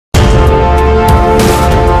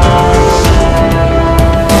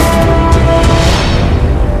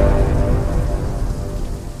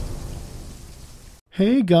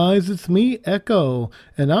Hey guys, it's me, Echo,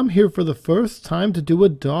 and I'm here for the first time to do a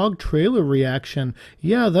dog trailer reaction.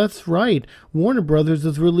 Yeah, that's right. Warner Brothers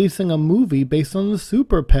is releasing a movie based on the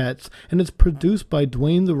Superpets, and it's produced by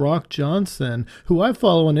Dwayne "The Rock" Johnson, who I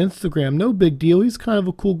follow on Instagram. No big deal. He's kind of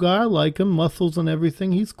a cool guy. I like him. Muscles and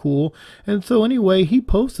everything. He's cool. And so anyway, he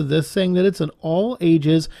posted this saying that it's an all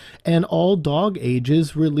ages and all dog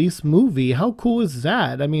ages release movie. How cool is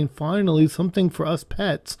that? I mean, finally something for us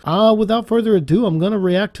pets. Without further ado, I'm going to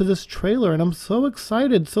react to this trailer, and I'm so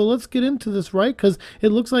excited. So let's get into this, right? Because it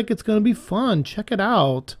looks like it's going to be fun. Check it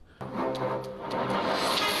out.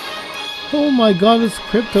 Oh my god, it's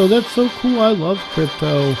Crypto. That's so cool. I love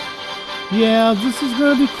Crypto. Yeah, this is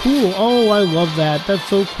going to be cool. Oh, I love that. That's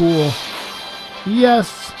so cool.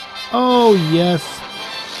 Yes. Oh, yes.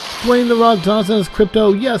 Dwayne "The Rock" Johnson is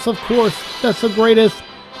Crypto. Yes, of course. That's the greatest.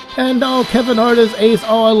 And oh, Kevin Hart is Ace.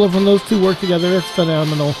 Oh, I love when those two work together. It's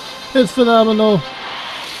phenomenal. It's phenomenal.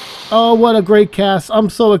 Oh, what a great cast. I'm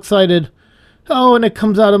so excited. Oh, and it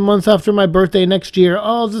comes out a month after my birthday next year.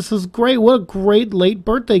 Oh, this is great. What a great late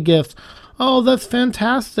birthday gift. Oh, that's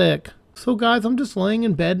fantastic. So guys, I'm just laying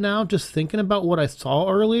in bed now, just thinking about what I saw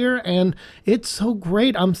earlier, and it's so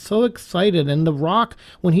great. I'm so excited. And The Rock,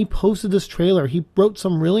 when he posted this trailer, he wrote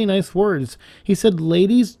some really nice words. He said,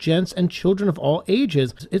 "Ladies, gents, and children of all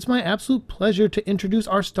ages, it's my absolute pleasure to introduce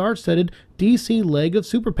our star-studded DC leg of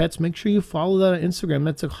Superpets." Make sure you follow that on Instagram.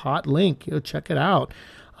 That's a hot link. Check it out.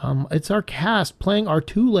 It's our cast playing our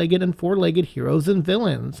two-legged and four-legged heroes and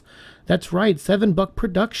villains. That's right, $7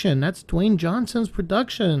 production. That's Dwayne Johnson's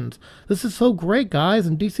productions. This is so great, guys.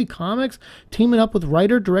 And DC Comics teaming up with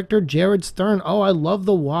writer-director Jared Stern. Oh, I love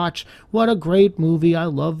The Watch. What a great movie. I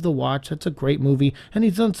love The Watch. That's a great movie. And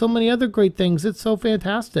he's done so many other great things. It's so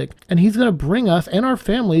fantastic. And he's going to bring us and our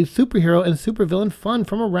family superhero and supervillain fun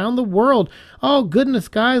from around the world. Oh, goodness,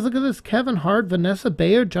 guys. Look at this. Kevin Hart, Vanessa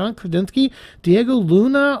Bayer, John Krasinski, Diego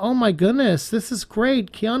Luna. Oh, my goodness. This is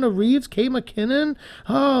great. Keanu Reeves, Kate McKinnon.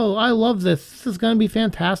 Oh, I love this. This is going to be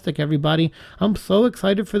fantastic, everybody. I'm so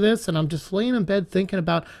excited for this, and I'm just laying in bed thinking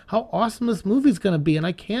about how awesome this movie's going to be, and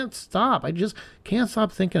I can't stop. I just can't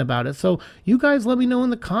stop thinking about it. So you guys let me know in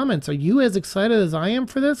the comments. Are you as excited as I am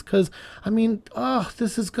for this? Because, I mean, oh,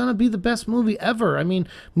 this is going to be the best movie ever. I mean,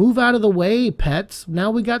 move out of the way, pets. Now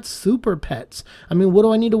we got Super Pets. I mean, what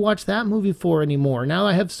do I need to watch that movie for anymore? Now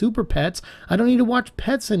I have Super Pets. I don't need to watch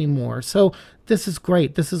Pets anymore. So this is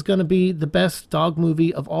great. This is going to be the best dog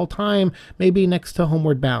movie of all time, maybe next to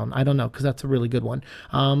Homeward Bound. I don't know, because that's a really good one.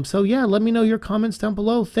 So yeah, let me know your comments down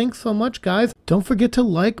below. Thanks so much, guys. Don't forget to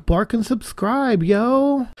like, bark, and subscribe,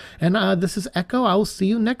 yo. And this is Echo. I will see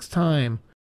you next time.